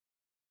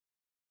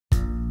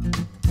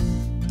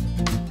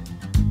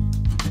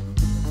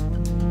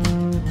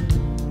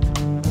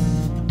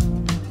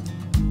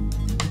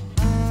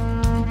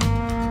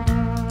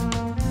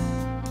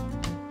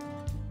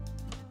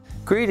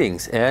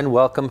Greetings and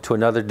welcome to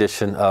another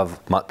edition of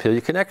Montpelier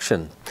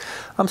Connection.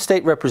 I'm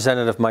State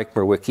Representative Mike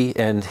Mrowicki,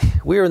 and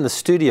we're in the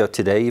studio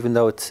today, even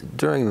though it's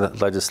during the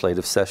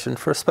legislative session,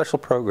 for a special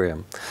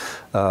program.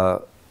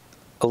 A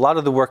lot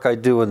of the work I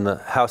do in the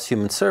House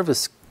Human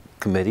Service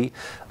Committee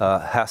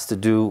has to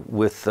do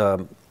with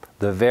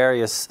the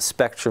various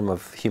spectrum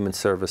of human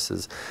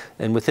services.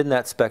 And within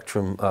that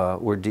spectrum,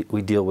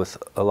 we deal with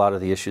a lot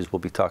of the issues we'll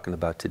be talking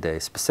about today,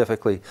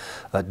 specifically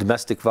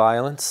domestic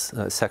violence,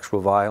 sexual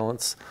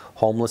violence,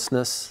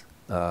 homelessness,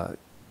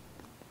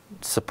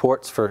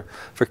 supports for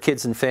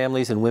kids and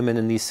families and women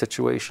in these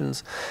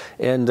situations.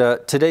 And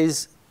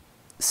today's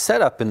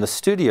setup in the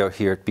studio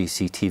here at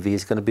BCTV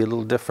is going to be a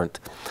little different.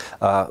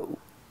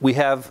 We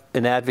have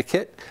an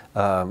advocate,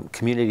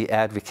 community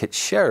advocate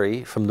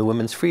Sherry from the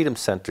Women's Freedom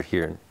Center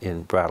here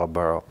in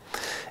Brattleboro.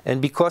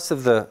 And because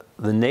of the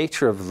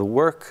nature of the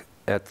work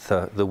at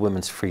the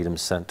Women's Freedom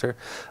Center,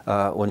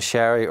 when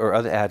Sherry or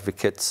other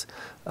advocates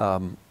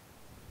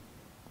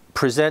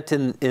present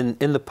in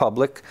the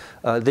public,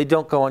 they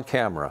don't go on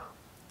camera.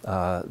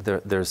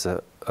 There's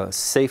a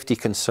safety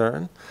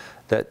concern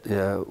that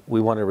we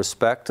want to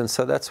respect, and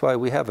so that's why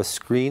we have a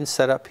screen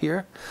set up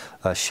here.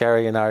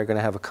 Sherry and I are going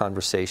to have a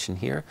conversation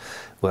here.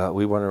 Well,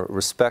 we want to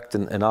respect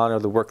and honor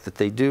the work that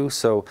they do.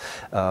 So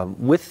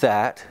with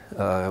that,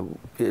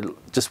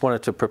 just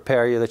wanted to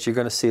prepare you that you're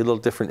going to see a little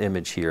different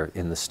image here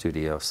in the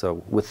studio.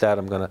 So with that,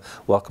 I'm going to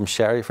welcome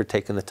Sherry for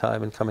taking the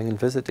time and coming and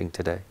visiting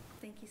today.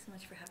 Thank you so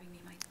much for having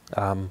me, Mike.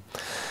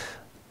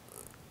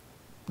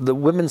 The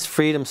Women's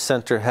Freedom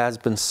Center has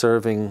been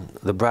serving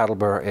the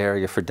Brattleboro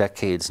area for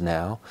decades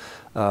now.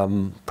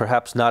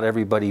 Perhaps not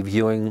everybody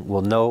viewing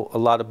will know a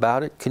lot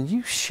about it. Can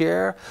you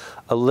share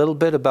a little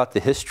bit about the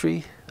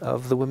history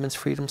of the Women's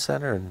Freedom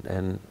Center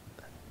and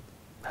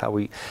how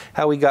we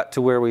got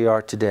to where we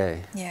are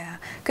today? Yeah,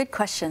 good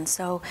question.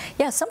 So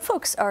yeah, some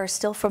folks are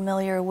still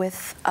familiar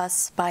with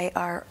us by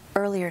our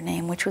earlier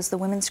name, which was the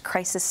Women's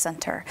Crisis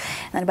Center.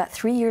 And then about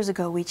 3 years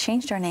ago, we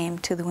changed our name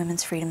to the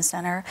Women's Freedom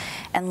Center.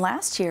 And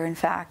last year, in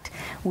fact,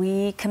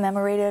 we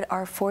commemorated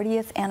our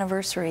 40th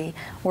anniversary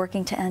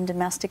working to end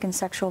domestic and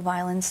sexual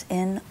violence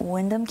in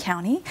Windham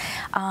County.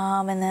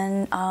 And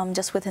then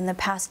just within the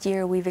past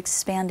year, we've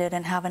expanded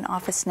and have an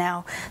office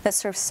now that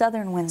serves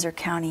southern Windsor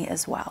County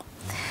as well.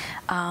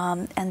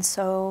 And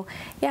so,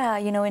 yeah,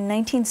 you know, in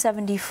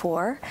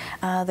 1974,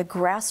 the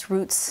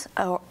grassroots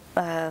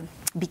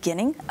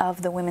beginning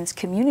of the Women's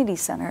Community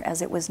Center,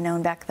 as it was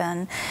known back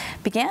then,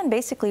 began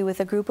basically with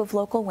a group of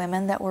local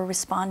women that were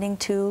responding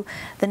to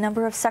the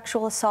number of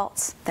sexual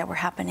assaults that were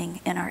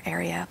happening in our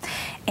area.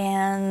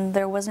 And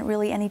there wasn't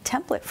really any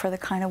template for the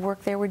kind of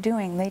work they were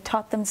doing. They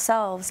taught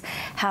themselves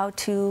how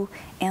to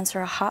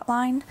answer a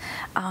hotline,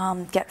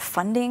 get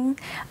funding,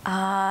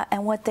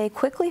 and what they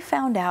quickly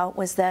found out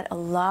was that a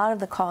lot of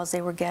the calls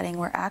they were getting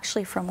were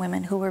actually from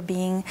women who were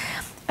being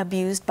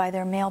abused by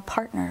their male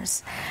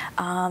partners.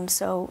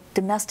 So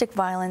domestic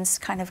violence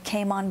kind of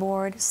came on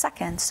board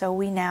second. So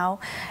we now,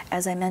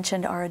 as I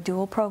mentioned, are a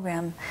dual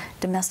program,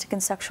 domestic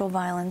and sexual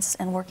violence,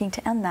 and working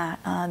to end that.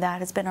 That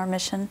has been our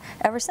mission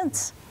ever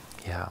since.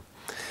 Yeah.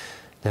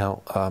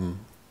 Now,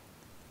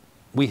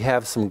 we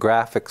have some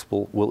graphics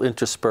we'll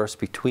intersperse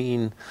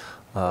between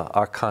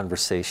our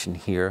conversation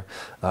here.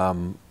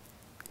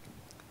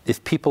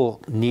 If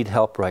people need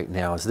help right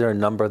now, is there a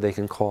number they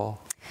can call?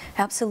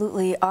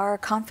 Absolutely. Our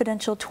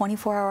confidential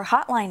 24-hour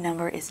hotline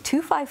number is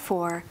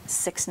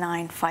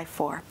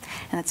 254-6954.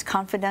 And it's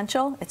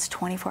confidential. It's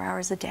 24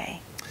 hours a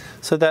day.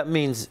 So that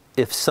means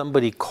if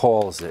somebody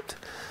calls it,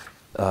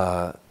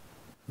 that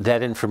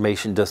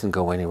information doesn't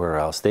go anywhere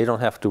else. They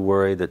don't have to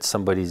worry that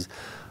somebody's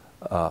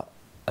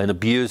an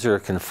abuser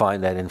can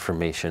find that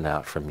information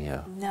out from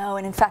you. No,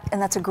 and in fact, and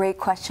that's a great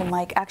question,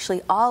 Mike.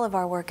 Actually, all of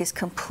our work is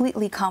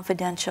completely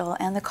confidential,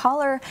 and the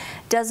caller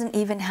doesn't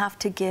even have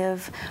to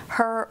give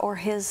her or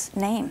his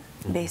name,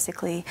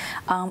 basically,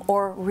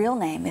 or real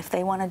name if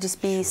they want to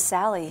just be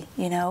Sally.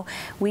 You know,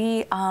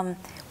 we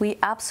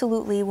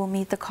absolutely will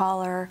meet the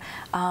caller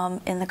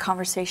in the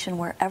conversation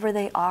wherever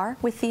they are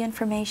with the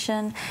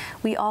information.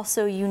 We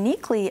also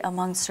uniquely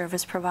among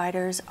service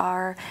providers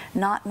are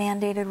not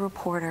mandated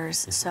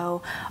reporters.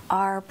 So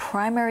our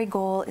primary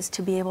goal is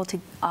to be able to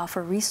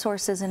offer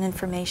resources and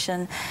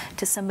information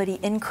to somebody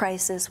in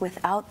crisis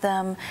without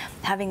them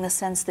having the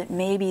sense that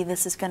maybe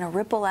this is going to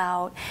ripple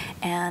out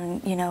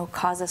and, you know,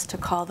 cause us to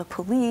call the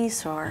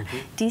police or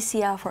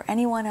DCF or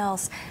anyone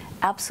else.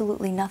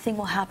 Absolutely nothing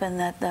will happen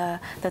that the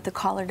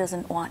caller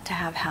doesn't want to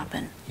have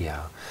happen.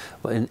 Yeah,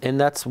 well, and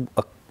that's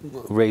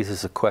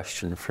raises a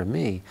question for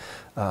me.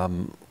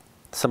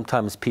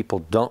 Sometimes people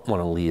don't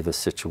want to leave a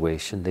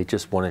situation; they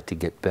just want it to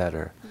get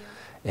better. Yeah.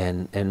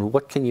 And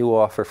what can you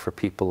offer for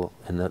people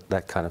in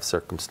that kind of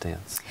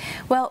circumstance?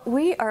 Well,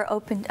 we are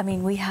open. I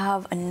mean, we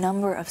have a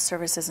number of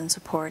services and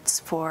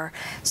supports for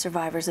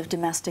survivors of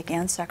domestic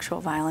and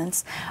sexual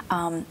violence.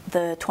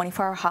 The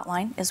 24-hour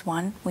hotline is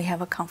one. We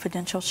have a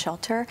confidential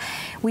shelter.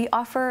 We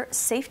offer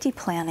safety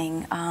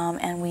planning,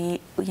 and we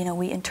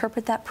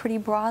interpret that pretty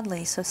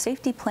broadly. So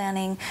safety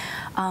planning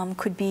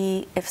could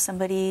be if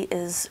somebody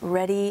is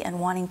ready and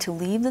wanting to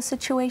leave the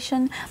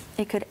situation.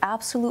 It could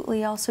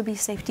absolutely also be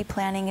safety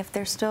planning if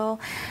they're still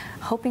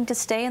hoping to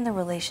stay in the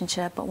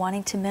relationship but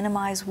wanting to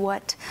minimize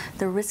what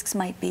the risks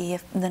might be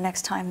if the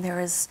next time there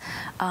is,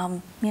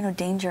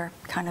 danger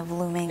kind of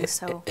looming.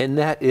 So, and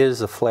that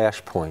is a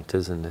flashpoint,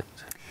 isn't it?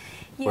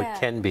 yeah, or it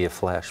can be a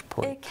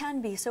flashpoint. It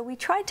can be. So we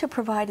try to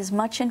provide as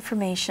much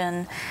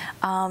information,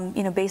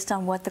 based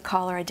on what the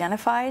caller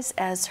identifies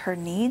as her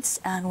needs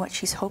and what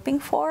she's hoping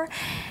for.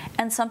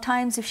 And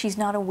sometimes if she's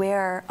not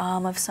aware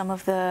of some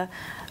of the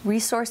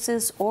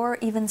resources or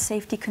even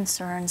safety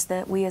concerns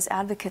that we as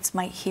advocates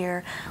might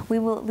hear, we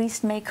will at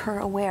least make her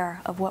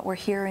aware of what we're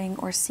hearing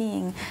or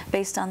seeing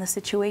based on the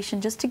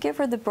situation, just to give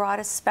her the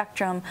broadest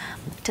spectrum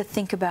to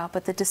think about.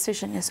 But the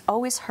decision is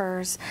always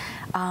hers.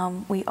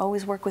 We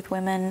always work with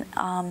women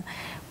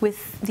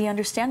with the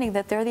understanding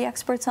that they're the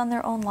experts on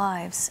their own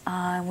lives.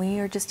 We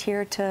are just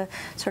here to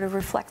sort of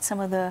reflect some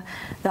of the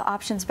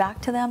options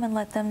back to them and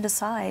let them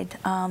decide.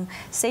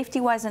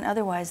 Safety-wise and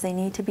otherwise, they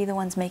need to be the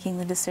ones making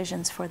the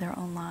decisions for their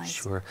own lives.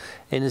 Sure.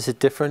 And is it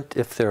different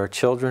if there are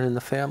children in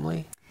the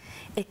family?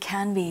 It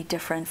can be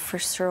different for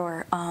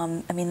sure.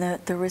 I mean,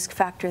 the risk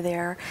factor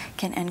there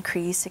can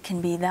increase. It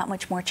can be that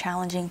much more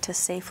challenging to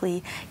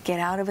safely get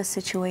out of a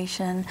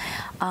situation.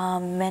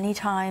 Many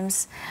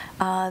times,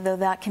 though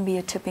that can be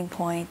a tipping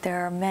point,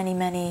 there are many,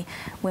 many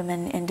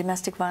women in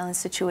domestic violence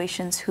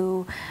situations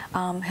who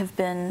have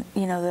been,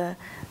 the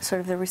sort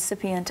of the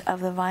recipient of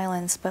the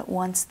violence, but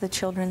once the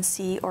children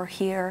see or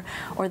hear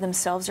or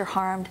themselves are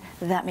harmed,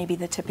 that may be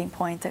the tipping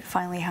point that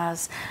finally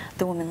has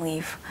the woman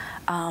leave.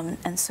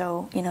 And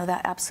so,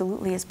 that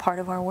absolutely is part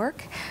of our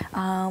work.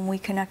 We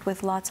connect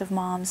with lots of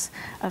moms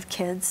of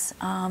kids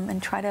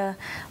and try to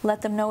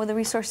let them know the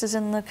resources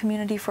in the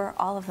community for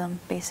all of them,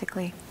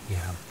 basically.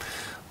 Yeah.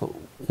 Well,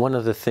 one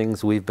of the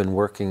things we've been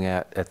working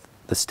at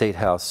the State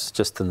House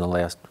just in the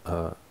last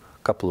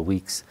couple of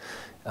weeks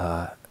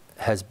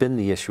has been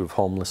the issue of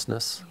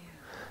homelessness,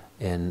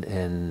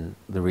 and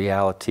the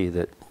reality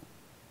that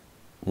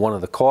one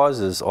of the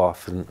causes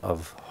often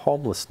of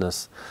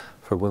homelessness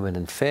for women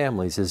and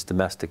families is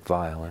domestic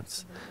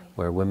violence,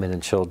 where women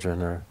and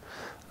children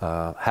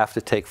have to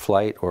take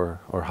flight or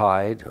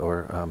hide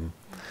or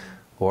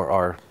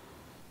are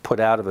put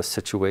out of a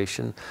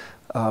situation.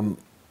 What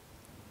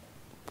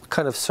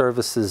kind of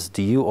services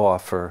do you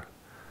offer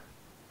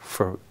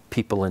for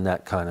people in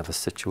that kind of a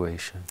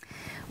situation?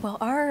 Well,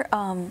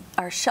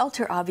 our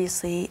shelter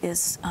obviously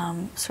is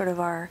sort of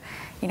our,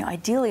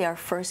 ideally our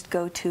first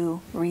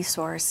go-to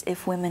resource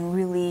if women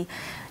really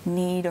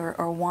need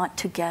or want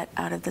to get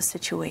out of the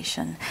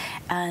situation.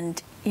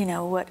 And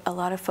what a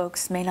lot of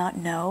folks may not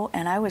know,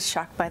 and I was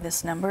shocked by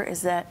this number,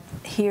 is that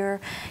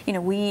here,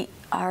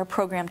 our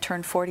program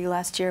turned 40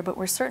 last year, but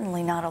we're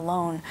certainly not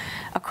alone.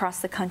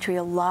 Across the country,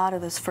 a lot of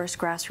those first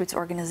grassroots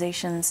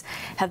organizations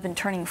have been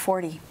turning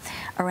 40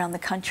 around the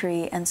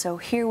country. And so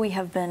here we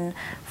have been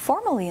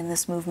formally in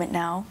this movement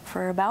now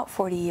for about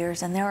 40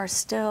 years, and there are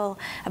still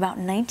about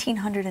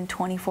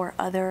 1,924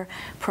 other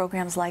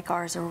programs like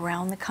ours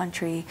around the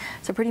country.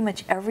 So pretty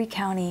much every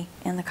county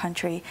in the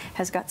country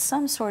has got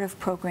some sort of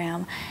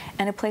program,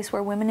 and a place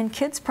where women and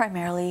kids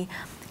primarily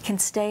can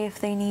stay if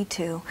they need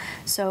to.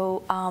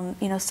 So,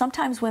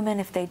 sometimes women,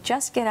 if they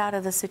just get out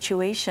of the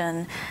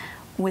situation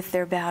with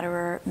their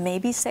batterer, may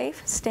be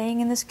safe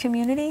staying in this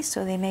community,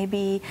 so they may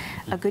be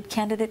a good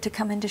candidate to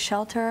come into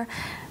shelter.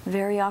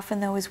 Very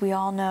often, though, as we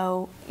all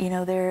know,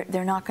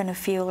 they're not going to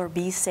feel or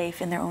be safe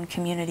in their own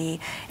community,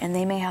 and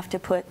they may have to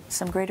put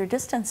some greater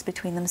distance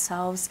between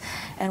themselves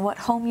and what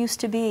home used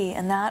to be,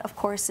 and that, of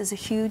course, is a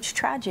huge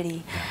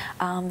tragedy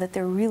that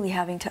they're really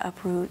having to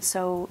uproot.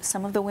 So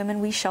some of the women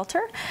we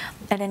shelter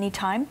at any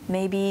time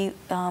may be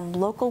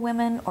local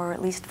women, or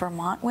at least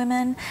Vermont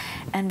women,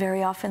 and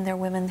very often they're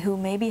women who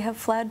maybe have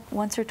fled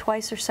once or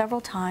twice or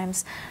several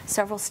times,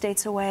 several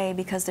states away,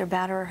 because their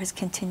batterer has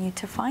continued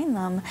to find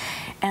them.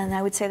 And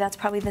I would say that's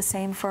probably the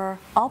same for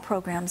all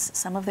programs.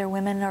 Some of their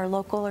women are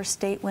local or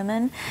state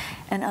women,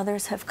 and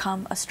others have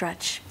come a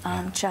stretch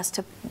just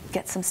to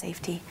get some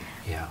safety.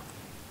 Yeah.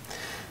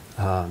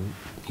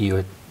 You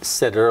had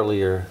said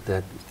earlier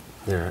that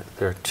there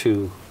are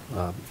two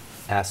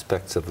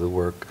aspects of the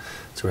work.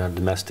 It's around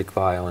domestic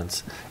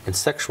violence and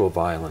sexual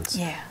violence.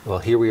 Yeah. Well,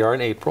 here we are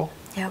in April.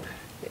 Yep.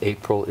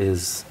 April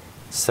is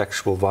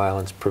Sexual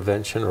Violence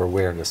Prevention or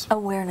Awareness.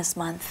 Awareness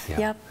Month.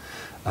 Yeah.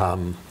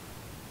 Yep.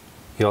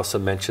 You also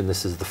mentioned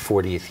this is the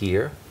 40th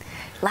year.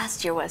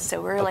 Last year was,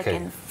 so we're like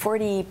in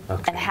 40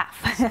 and a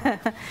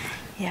half.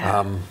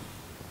 Yeah.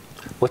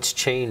 What's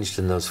changed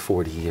in those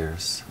 40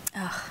 years?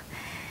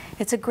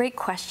 It's a great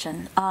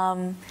question.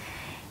 I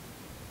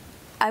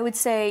would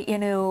say,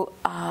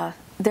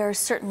 there are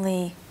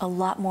certainly a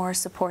lot more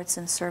supports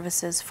and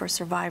services for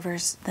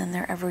survivors than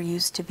there ever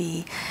used to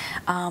be.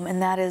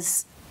 And that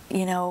is,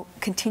 you know,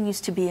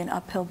 continues to be an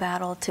uphill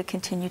battle to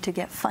continue to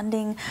get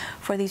funding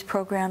for these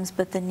programs,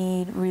 but the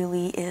need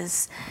really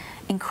is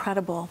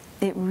incredible.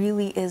 It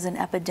really is an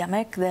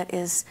epidemic that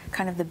is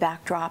kind of the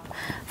backdrop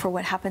for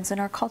what happens in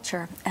our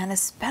culture, and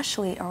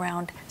especially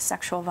around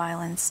sexual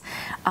violence.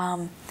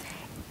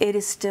 It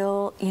is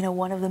still, you know,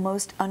 one of the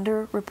most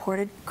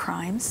underreported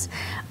crimes.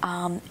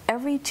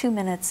 Every 2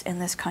 minutes in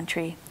this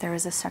country, there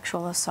is a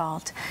sexual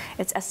assault.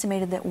 It's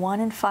estimated that 1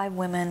 in 5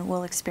 women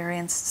will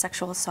experience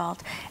sexual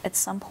assault at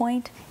some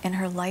point in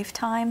her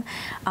lifetime.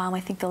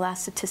 I think the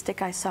last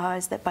statistic I saw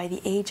is that by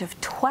the age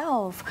of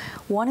 12,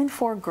 1 in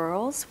 4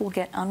 girls will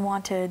get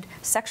unwanted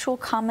sexual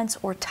comments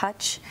or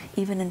touch,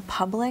 even in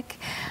public.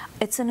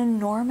 It's an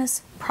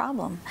enormous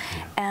problem.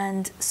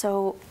 And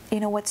so,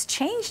 you know, what's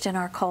changed in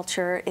our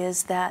culture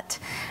is that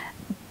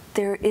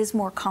there is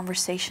more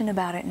conversation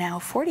about it now.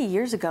 40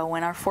 years ago,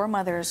 when our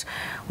foremothers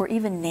were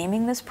even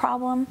naming this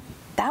problem,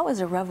 that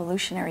was a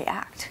revolutionary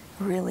act,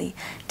 really,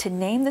 to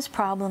name this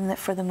problem that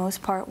for the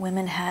most part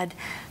women had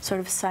sort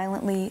of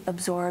silently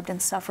absorbed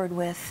and suffered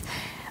with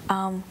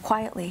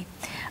quietly.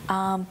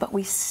 But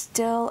we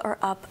still are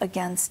up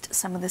against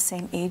some of the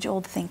same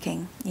age-old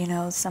thinking, you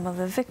know, some of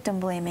the victim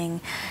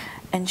blaming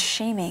and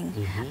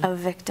shaming of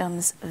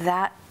victims.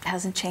 That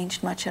hasn't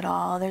changed much at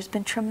all. There's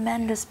been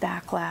tremendous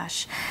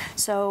backlash.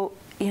 So,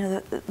 you know,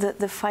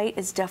 the fight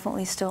is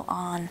definitely still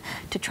on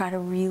to try to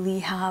really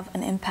have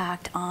an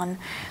impact on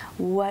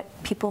what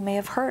people may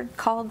have heard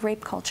called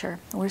rape culture.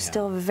 We're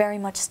still very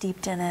much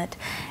steeped in it.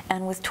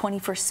 And with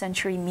 21st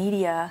century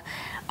media,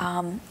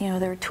 you know,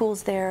 there are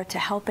tools there to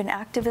help in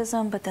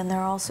activism, but then there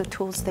are also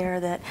tools there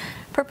that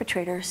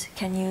perpetrators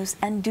can use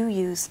and do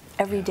use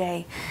every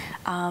day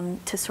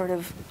to sort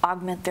of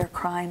augment their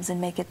crimes and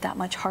make it that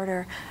much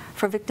harder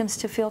for victims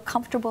to feel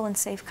comfortable and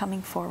safe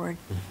coming forward.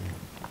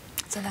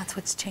 So that's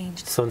what's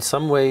changed. So in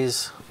some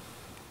ways,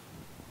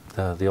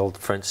 the old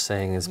French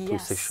saying is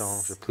plus ça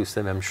change, plus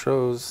les mêmes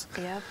choses.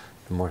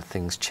 The more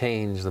things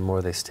change, the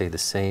more they stay the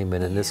same.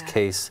 And in this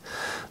case,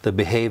 the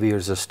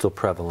behaviors are still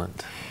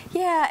prevalent.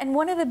 Yeah, and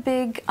one of the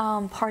big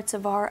parts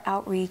of our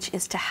outreach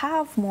is to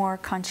have more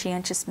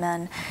conscientious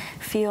men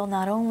feel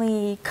not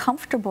only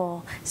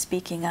comfortable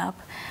speaking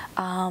up,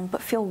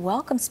 but feel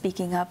welcome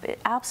speaking up. It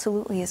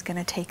absolutely is going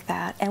to take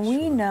that. And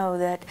we know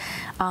that,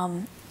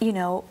 you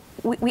know,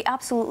 we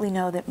absolutely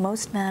know that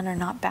most men are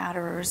not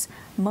batterers,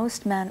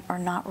 most men are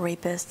not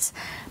rapists,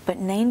 but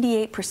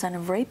 98%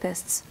 of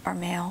rapists are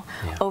male.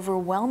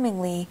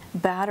 Overwhelmingly,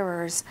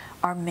 batterers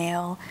are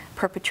male,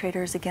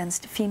 perpetrators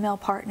against female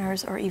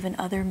partners or even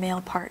other male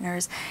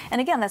partners.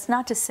 And again, that's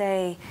not to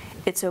say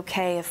it's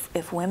okay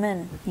if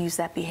women use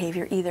that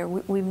behavior either.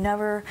 We've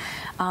never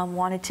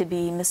wanted to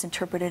be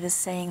misinterpreted as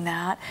saying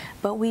that,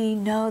 but we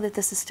know that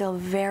this is still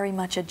very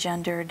much a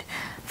gendered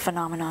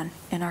phenomenon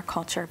in our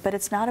culture. But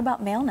it's not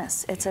about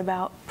maleness, it's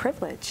about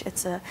privilege.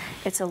 It's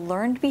a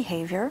learned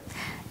behavior,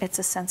 it's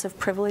a sense of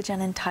privilege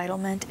and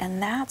entitlement,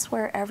 and that's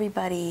where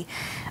everybody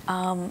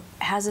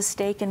has a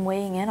stake in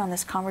weighing in on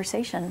this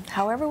conversation,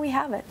 however we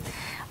have it.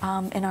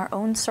 In our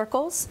own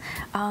circles,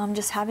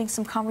 just having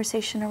some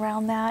conversation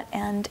around that,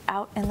 and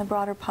out in the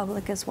broader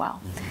public as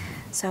well.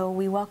 So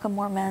we welcome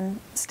more men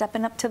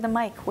stepping up to the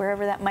mic,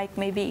 wherever that mic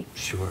may be.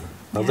 Sure.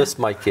 Well, this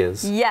mic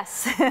is.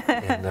 Yes.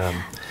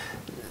 And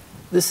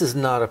this is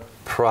not a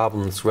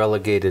problem that's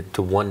relegated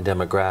to one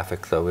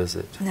demographic, though, is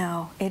it?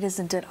 No, it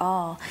isn't at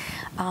all.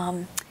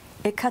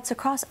 It cuts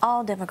across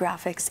all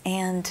demographics,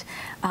 and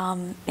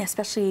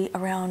especially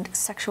around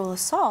sexual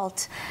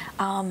assault.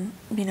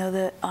 You know,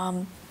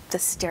 the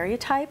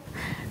stereotype,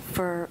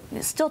 for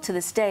still to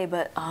this day,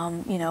 but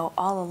you know,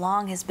 all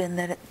along has been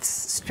that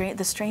it's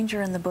the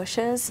stranger in the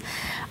bushes.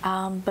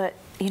 But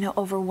you know,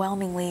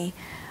 overwhelmingly,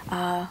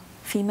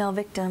 female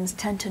victims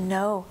tend to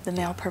know the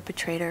male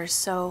perpetrators.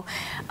 So,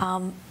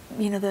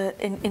 you know,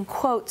 in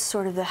quotes,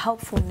 sort of the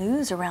helpful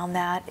news around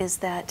that is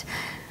that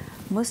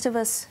most of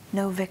us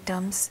know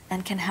victims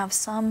and can have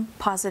some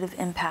positive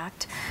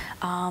impact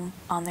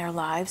on their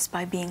lives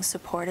by being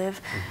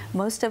supportive.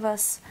 Most of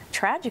us,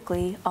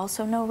 tragically,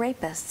 also know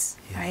rapists,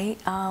 right?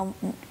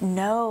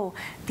 Know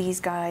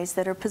these guys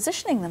that are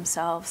positioning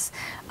themselves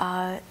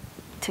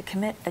to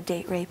commit a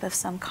date rape of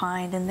some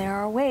kind. And there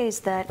are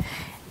ways that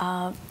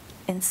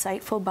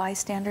insightful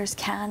bystanders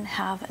can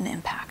have an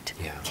impact,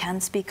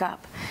 can speak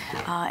up,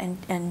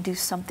 and do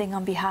something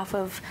on behalf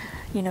of,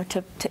 you know,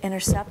 to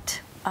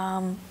intercept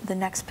the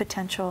next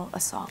potential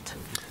assault.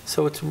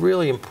 So it's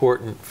really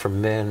important for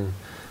men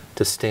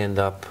to stand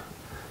up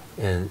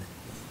and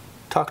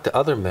talk to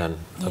other men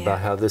about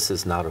how this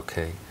is not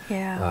okay.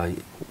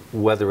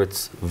 Whether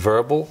it's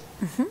verbal,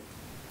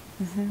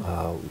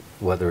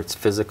 whether it's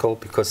physical,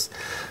 because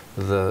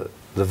the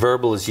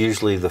verbal is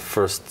usually the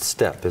first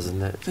step,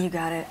 isn't it? You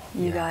got it.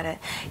 You got it.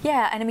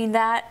 Yeah, and I mean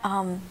that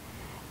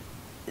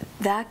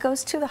that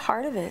goes to the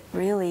heart of it.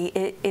 Really,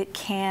 it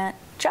can't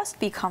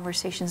just be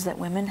conversations that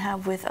women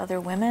have with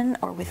other women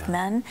or with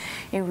men.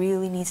 It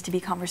really needs to be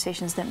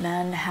conversations that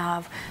men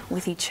have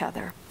with each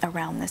other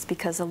around this,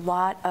 because a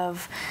lot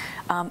of,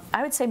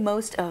 I would say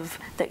most of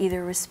the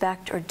either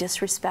respect or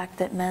disrespect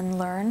that men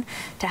learn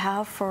to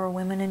have for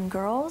women and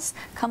girls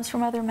comes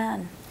from other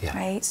men,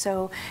 right?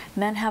 So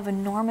men have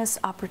enormous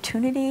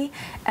opportunity,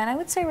 and I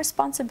would say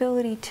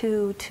responsibility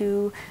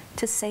to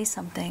say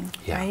something,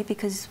 right?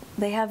 Because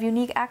they have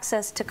unique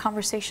access to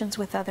conversations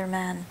with other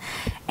men,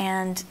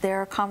 and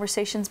there are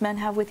conversations men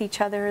have with each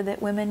other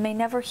that women may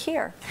never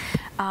hear,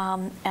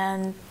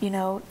 and you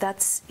know,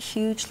 that's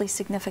hugely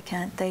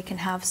significant. They can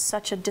have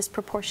such a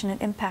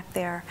disproportionate impact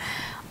there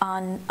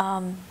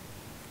on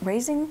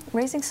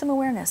raising some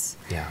awareness,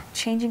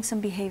 changing some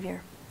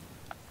behavior.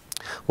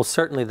 Well,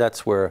 certainly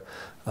that's where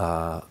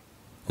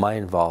my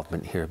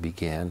involvement here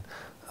began.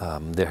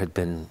 There had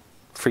been,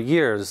 for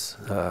years,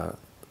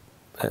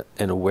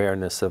 an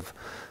awareness of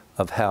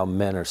how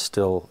men are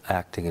still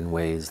acting in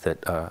ways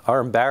that are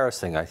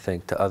embarrassing, I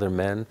think, to other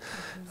men,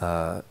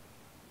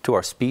 to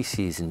our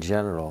species in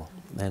general.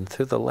 And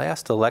through the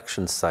last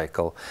election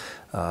cycle,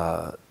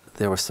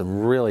 there were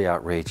some really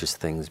outrageous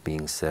things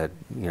being said,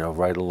 you know,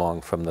 right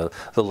along from the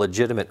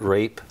legitimate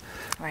rape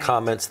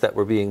comments that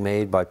were being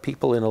made by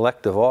people in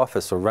elective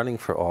office or running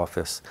for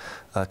office,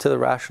 to the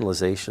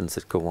rationalizations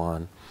that go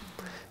on.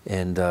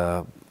 And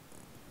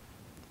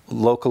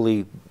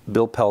locally,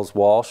 Bill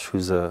Pelz-Walsh,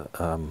 who's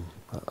a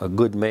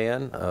good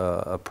man,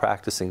 a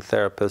practicing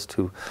therapist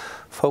who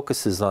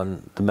focuses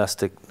on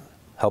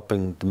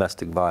helping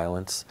domestic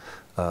violence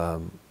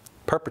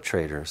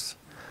perpetrators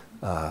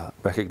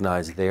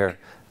recognize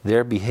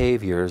their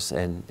behaviors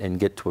and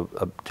get to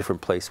a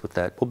different place with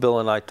that. Well, Bill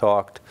and I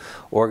talked,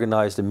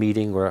 organized a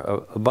meeting where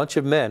a bunch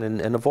of men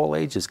and of all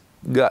ages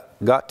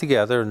got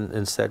together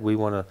and said, we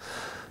want to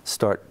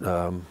start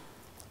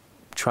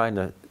trying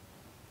to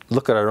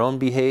look at our own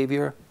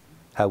behavior,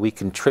 how we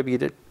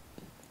contributed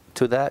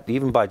to that,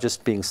 even by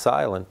just being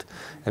silent,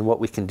 and what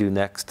we can do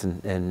next,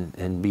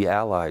 and be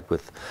allied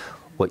with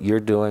what you're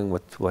doing,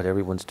 with what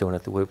everyone's doing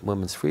at the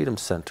Women's Freedom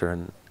Center.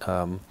 And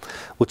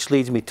which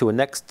leads me to a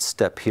next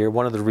step here.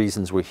 One of the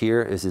reasons we're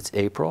here is it's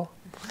April,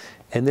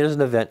 and there's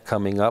an event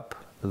coming up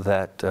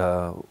that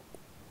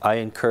I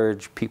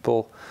encourage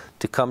people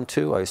to come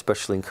to. I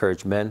especially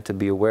encourage men to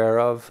be aware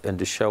of and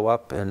to show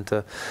up and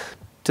to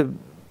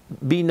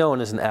be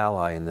known as an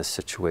ally in this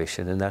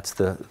situation, and that's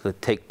the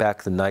Take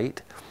Back the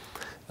Night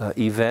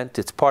event.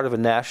 It's part of a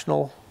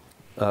national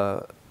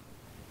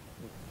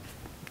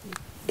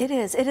It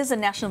is a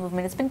national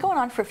movement. It's been going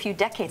on for a few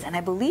decades, and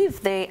I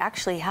believe they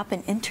actually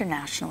happen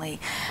internationally.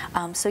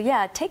 So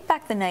yeah, Take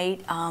Back the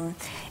Night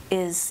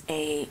is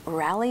a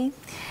rally.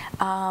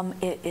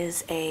 It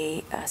is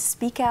a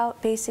speak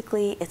out,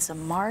 basically. It's a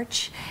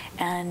march,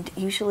 and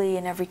usually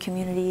in every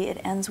community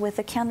it ends with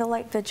a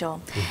candlelight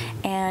vigil.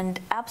 And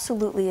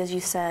absolutely, as you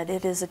said,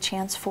 it is a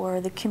chance for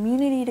the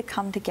community to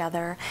come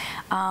together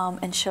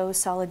and show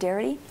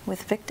solidarity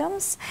with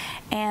victims,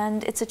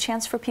 and it's a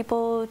chance for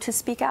people to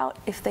speak out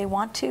if they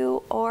want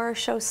to, or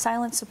show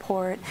silent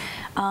support,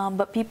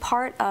 but be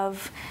part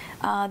of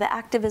the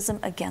activism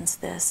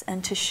against this,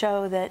 and to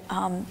show that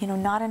you know,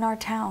 not in our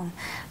town,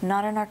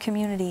 not in our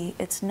community,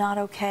 it's not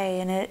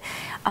okay. And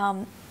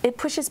it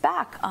pushes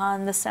back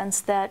on the sense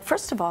that,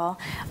 first of all,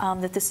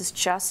 that this is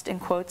just, in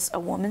quotes, a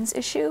woman's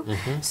issue.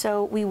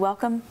 So we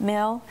welcome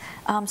male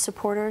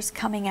supporters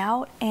coming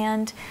out,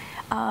 and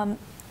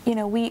you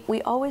know,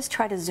 we always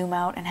try to zoom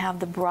out and have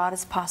the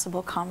broadest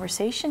possible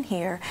conversation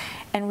here,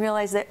 and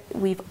realize that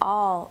we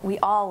all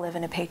live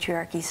in a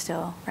patriarchy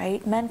still,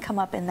 right? Men come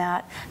up in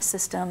that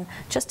system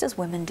just as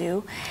women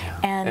do,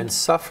 and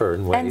suffer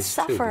in ways and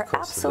suffer too,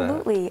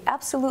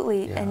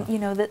 absolutely. And you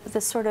know,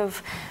 the sort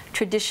of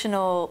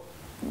traditional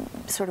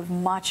sort of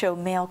macho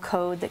male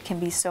code that can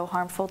be so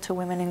harmful to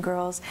women and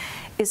girls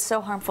is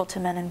so harmful to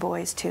men and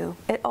boys too.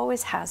 It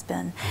always has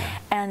been,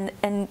 and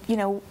you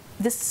know,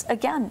 this,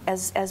 again,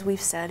 as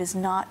we've said, is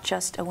not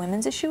just a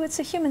women's issue, it's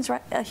a human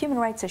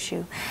rights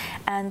issue.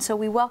 And so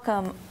we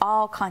welcome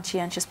all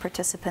conscientious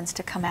participants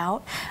to come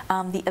out.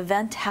 The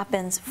event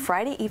happens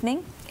Friday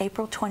evening,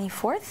 April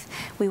 24th.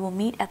 We will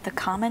meet at the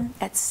Common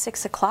at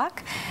 6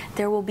 o'clock.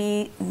 There will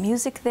be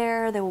music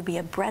there, there will be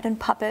a bread and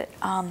puppet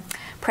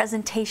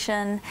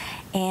presentation,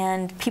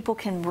 and people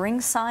can bring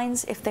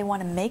signs if they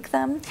want to make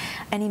them.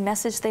 Any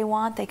message they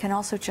want, they can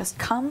also just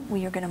come.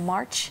 We are going to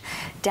march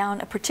down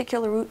a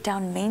particular route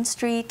down Main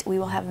Street. We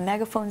will have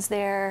megaphones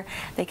there.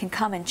 They can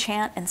come and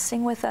chant and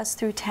sing with us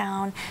through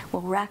town.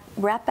 We'll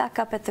wrap back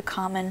up at the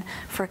Common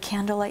for a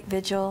candlelight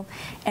vigil.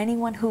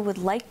 Anyone who would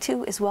like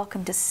to is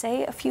welcome to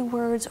say a few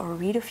words or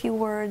read a few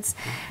words,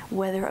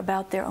 whether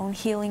about their own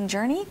healing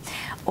journey,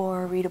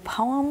 or read a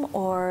poem,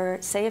 or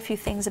say a few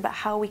things about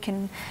how we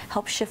can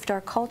help shift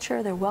our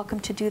culture. They're welcome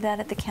to do that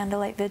at the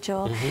candlelight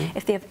vigil.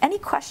 If they have any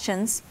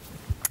questions,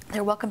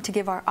 they're welcome to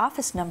give our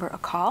office number a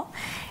call,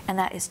 and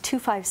that is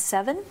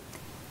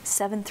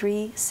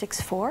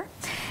 257-7364.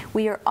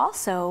 We are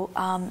also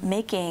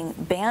making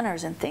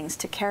banners and things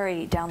to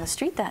carry down the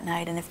street that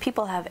night, and if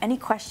people have any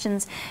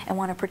questions and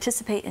want to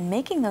participate in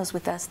making those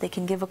with us, they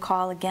can give a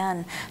call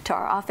again to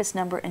our office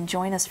number and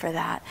join us for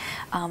that.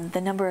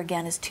 The number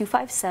again is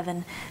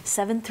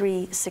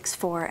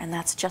 257-7364, and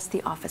that's just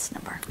the office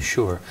number.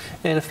 Sure.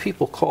 And if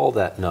people call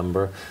that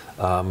number,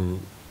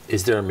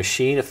 is there a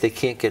machine if they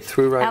can't get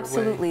through right away?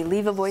 Absolutely.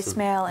 Leave a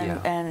voicemail,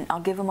 and I'll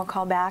give them a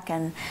call back,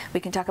 and we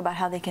can talk about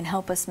how they can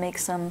help us make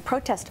some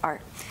protest art.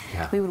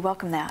 Yeah. We would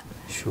welcome that.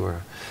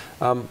 Sure.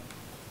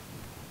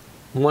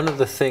 One of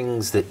the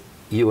things that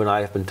you and I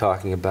have been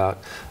talking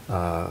about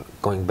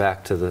going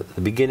back to the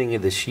beginning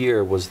of this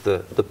year was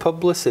the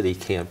publicity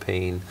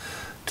campaign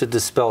to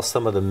dispel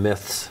some of the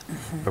myths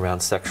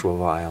around sexual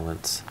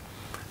violence.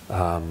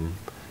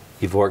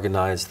 You've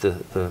organized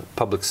the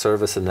public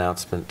service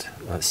announcement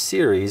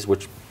series,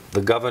 which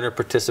the governor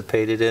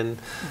participated in,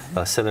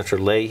 Senator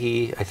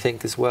Leahy, I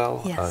think, as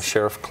well, yes.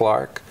 Sheriff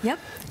Clark. Yep.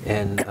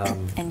 And,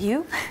 and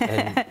you.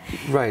 and,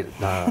 right.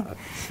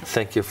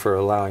 Thank you for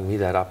allowing me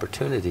that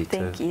opportunity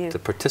to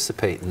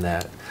participate in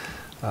that.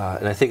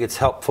 And I think it's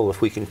helpful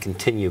if we can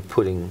continue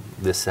putting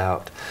this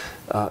out.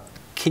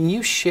 Can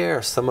you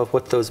share some of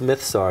what those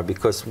myths are?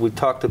 Because we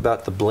talked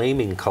about the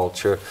blaming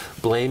culture,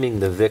 blaming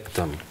the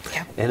victim.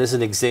 Yep. And as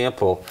an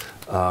example,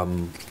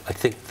 I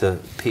think the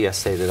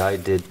PSA that I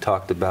did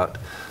talked about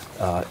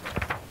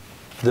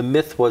the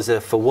myth was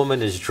if a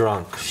woman is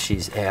drunk,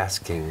 she's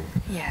asking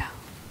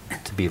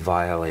to be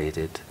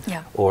violated.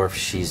 Yeah. Or if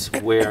she's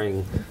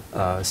wearing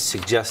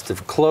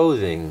suggestive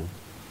clothing,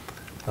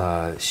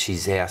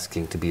 she's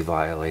asking to be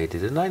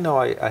violated. And I know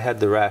I had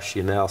the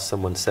rationale,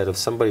 someone said, if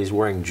somebody's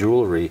wearing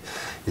jewelry,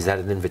 is that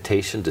an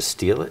invitation to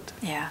steal it?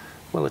 Yeah.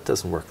 Well, it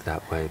doesn't work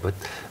that way, but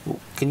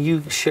can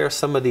you share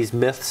some of these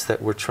myths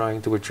that we're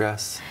trying to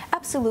address?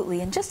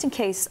 Absolutely, and just in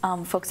case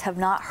folks have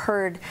not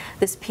heard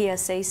this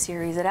PSA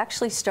series, it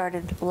actually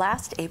started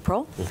last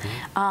April,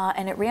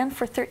 and it ran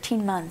for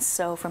 13 months,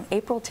 so from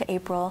April to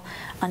April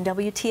on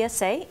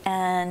WTSA,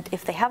 and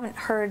if they haven't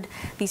heard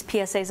these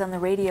PSAs on the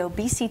radio,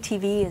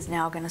 BCTV is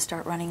now going to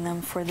start running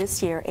them for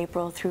this year,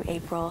 April through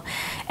April,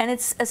 and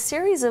it's a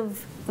series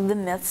of the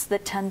myths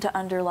that tend to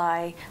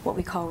underlie what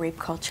we call rape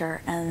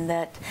culture, and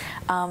that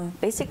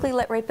basically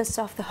let rapists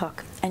off the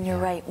hook. And you're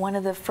right, one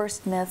of the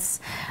first myths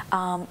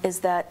is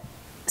that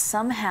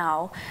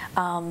somehow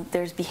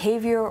there's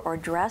behavior or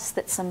dress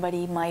that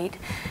somebody might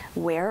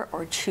wear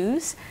or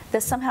choose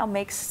that somehow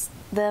makes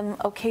them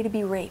okay to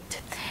be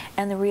raped.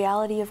 And the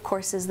reality, of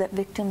course, is that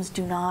victims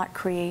do not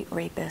create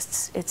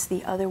rapists. It's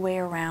the other way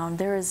around.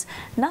 There is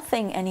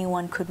nothing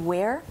anyone could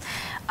wear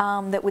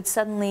that would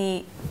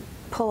suddenly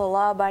pull a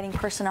law-abiding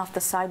person off the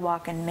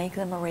sidewalk and make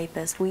them a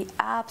rapist. We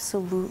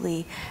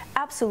absolutely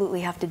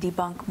have to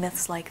debunk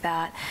myths like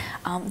that.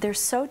 They're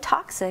so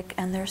toxic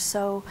and they're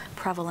so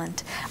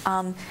prevalent.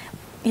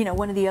 You know,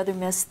 one of the other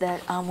myths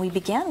that we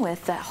began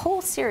with, that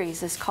whole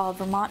series is called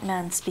Vermont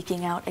Men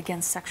Speaking Out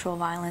Against Sexual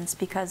Violence,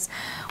 because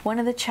one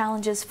of the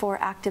challenges for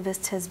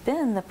activists has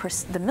been the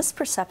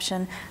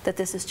misperception that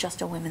this is just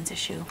a women's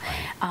issue.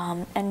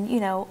 And, you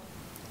know,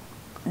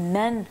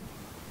 men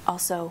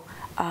also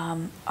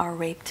are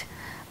raped.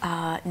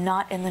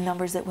 Not in the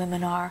numbers that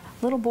women are.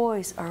 Little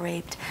boys are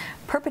raped.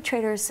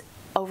 Perpetrators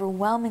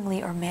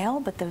overwhelmingly are male,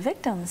 but the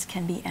victims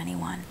can be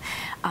anyone.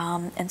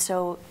 And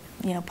so,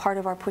 you know, part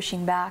of our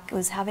pushing back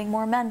was having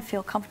more men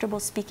feel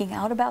comfortable speaking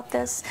out about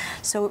this.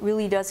 So it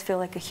really does feel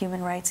like a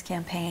human rights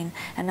campaign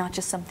and not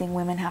just something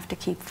women have to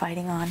keep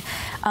fighting on.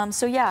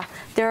 So yeah,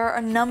 there are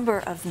a number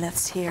of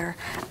myths here.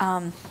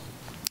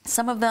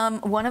 Some of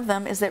them, one of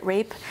them is that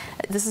rape,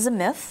 this is a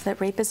myth,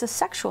 that rape is a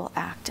sexual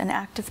act, an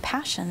act of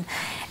passion.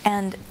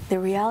 And the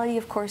reality,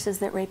 of course, is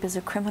that rape is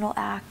a criminal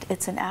act.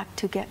 It's an act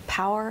to get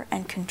power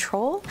and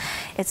control.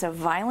 It's a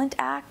violent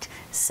act.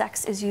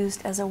 Sex is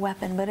used as a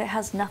weapon, but it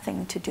has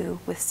nothing to do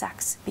with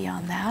sex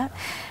beyond that.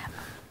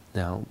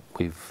 Now,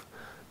 we've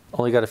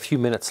only got a few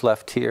minutes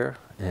left here,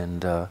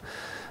 and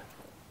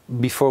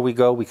before we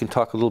go, we can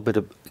talk a little bit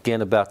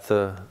again about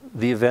the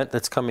event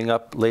that's coming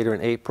up later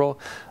in April.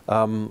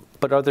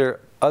 But are there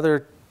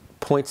other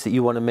points that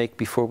you want to make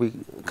before we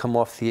come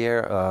off the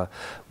air?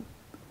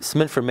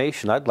 Some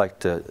information I'd like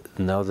to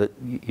know, that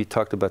you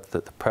talked about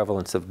the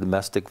prevalence of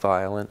domestic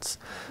violence,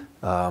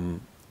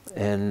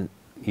 and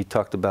you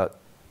talked about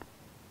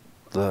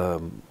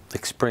the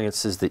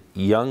experiences that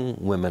young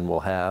women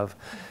will have.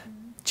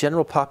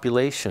 General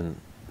population,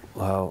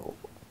 how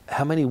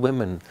many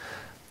women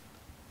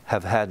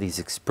have had these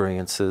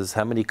experiences?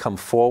 How many come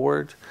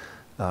forward?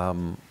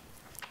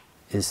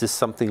 Is this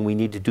something we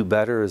need to do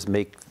better, is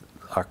make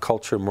our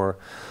culture more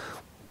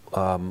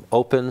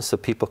open so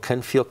people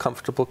can feel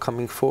comfortable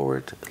coming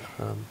forward?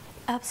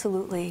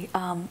 Absolutely.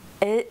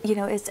 You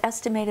know, it's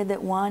estimated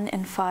that 1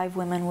 in 5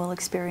 women will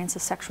experience a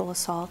sexual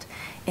assault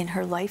in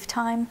her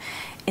lifetime.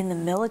 In the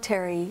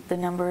military, the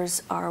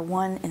numbers are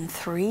 1 in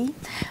 3.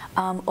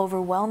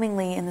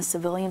 Overwhelmingly in the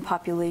civilian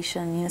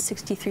population, you know,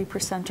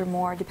 63% or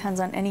more, depends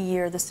on any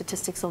year, the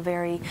statistics will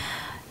vary.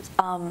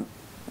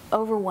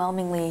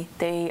 overwhelmingly,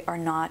 they are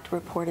not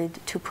reported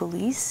to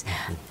police.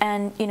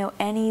 And, you know,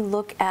 any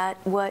look at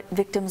what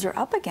victims are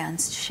up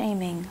against,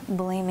 shaming,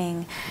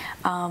 blaming,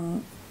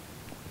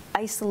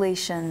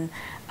 isolation,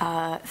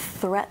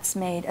 threats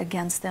made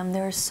against them.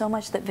 There's so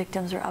much that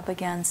victims are up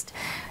against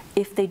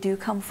if they do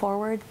come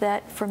forward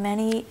that for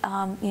many,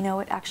 you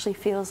know, it actually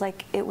feels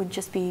like it would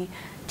just be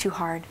too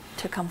hard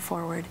to come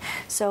forward.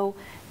 So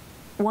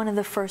one of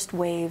the first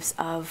waves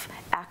of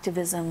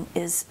activism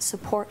is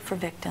support for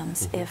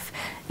victims. If,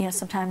 you know,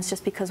 sometimes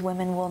just because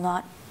women will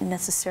not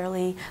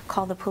necessarily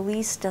call the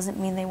police doesn't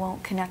mean they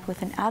won't connect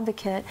with an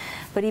advocate,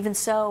 but even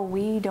so,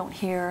 we don't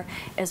hear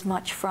as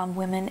much from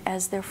women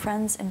as their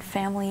friends and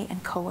family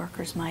and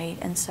coworkers might.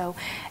 And so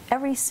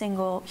every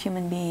single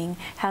human being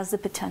has the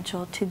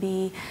potential to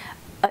be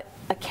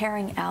a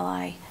caring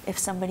ally if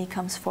somebody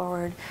comes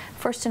forward,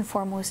 first and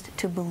foremost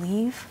to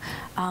believe,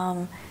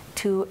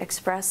 to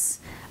express,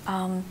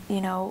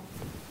 you know,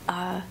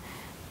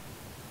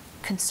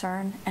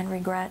 concern and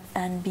regret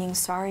and being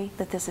sorry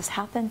that this has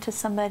happened to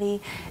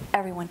somebody.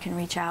 Everyone can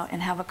reach out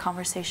and have a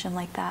conversation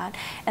like that.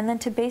 And then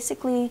to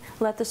basically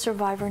let the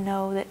survivor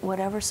know that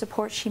whatever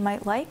support she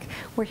might like,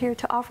 we're here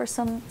to offer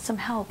some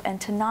help,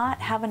 and to not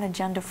have an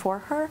agenda for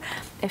her.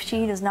 If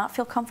she does not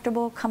feel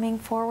comfortable coming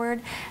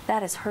forward,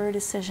 that is her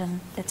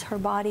decision. It's her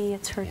body,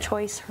 it's her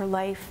choice, her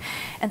life,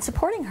 and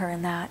supporting her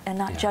in that and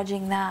not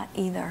judging that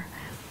either.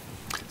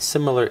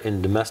 Similar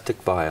in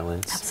domestic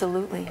violence.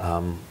 Absolutely.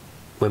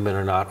 Women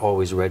are not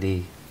always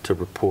ready to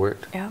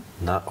report,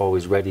 not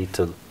always ready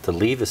to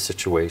leave a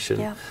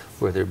situation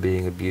where they're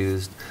being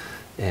abused.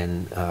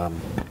 And I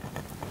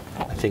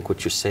think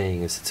what you're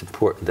saying is it's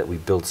important that we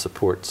build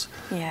supports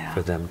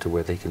for them to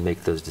where they can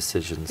make those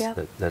decisions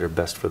that are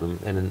best for them.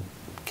 And in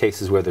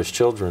cases where there's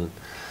children,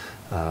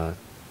 to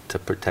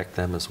protect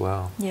them as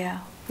well.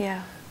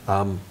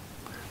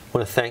 I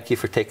want to thank you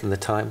for taking the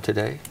time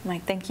today.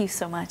 Mike, thank you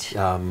so much.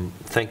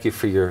 Thank you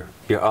for your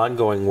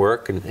ongoing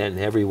work and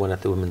everyone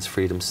at the Women's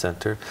Freedom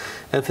Center,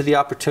 and for the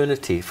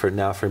opportunity for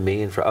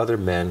me and for other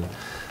men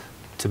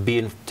to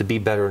be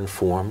better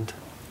informed,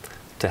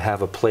 to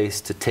have a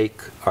place to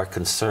take our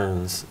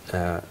concerns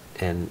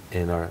and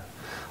our,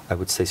 I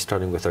would say,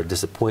 starting with our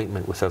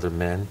disappointment with other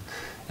men,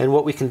 and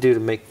what we can do to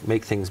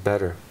make things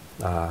better.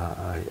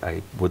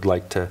 I would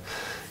like to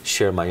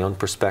share my own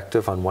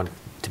perspective on wanting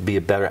to be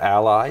a better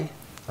ally.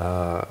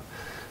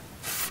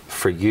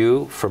 For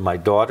you, for my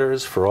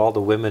daughters, for all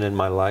the women in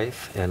my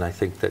life, and I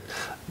think that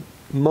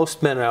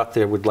most men out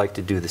there would like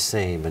to do the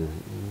same, and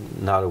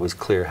not always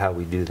clear how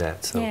we do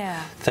that. So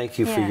thank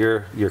you for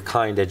your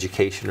kind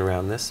education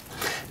around this.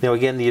 Now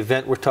again, the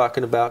event we're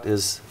talking about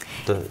is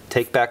the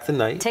Take Back the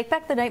Night. Take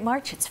Back the Night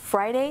March. It's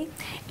Friday,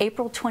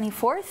 April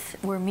 24th.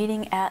 We're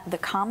meeting at the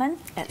Common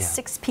at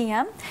 6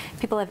 p.m. If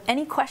people have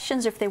any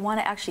questions, or if they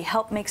want to actually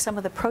help make some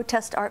of the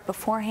protest art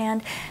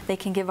beforehand, they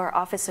can give our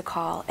office a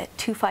call at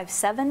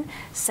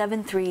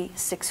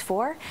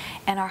 257-7364.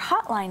 And our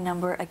hotline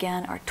number,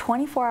 again, our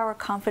 24-hour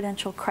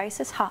confidential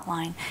crisis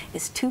hotline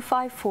is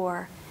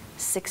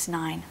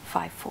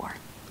 254-6954.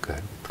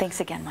 Good.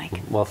 Thanks again,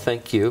 Mike. Well,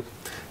 thank you.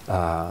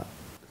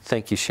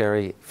 Thank you,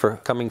 Sherry, for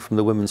coming from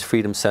the Women's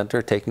Freedom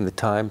Center, taking the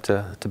time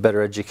to better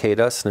educate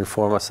us and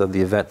inform us of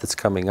the event that's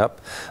coming up,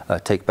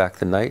 Take Back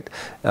the Night.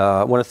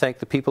 I want to thank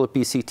the people at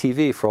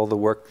BCTV for all the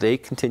work they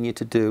continue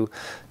to do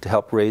to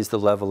help raise the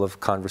level of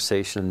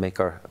conversation and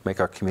make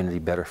our community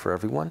better for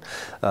everyone.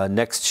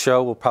 Next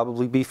show will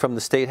probably be from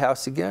the State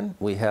House again.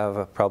 We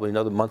have probably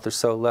another month or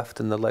so left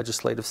in the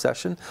legislative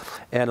session,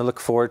 and I look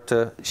forward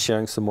to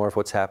sharing some more of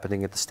what's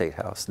happening at the State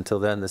House. Until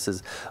then, this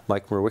is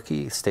Mike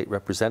Mrowicki, State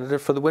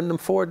Representative for the Windham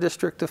 4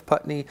 District of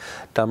Putney,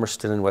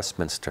 Dummerston, and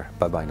Westminster.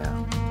 Bye-bye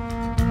now.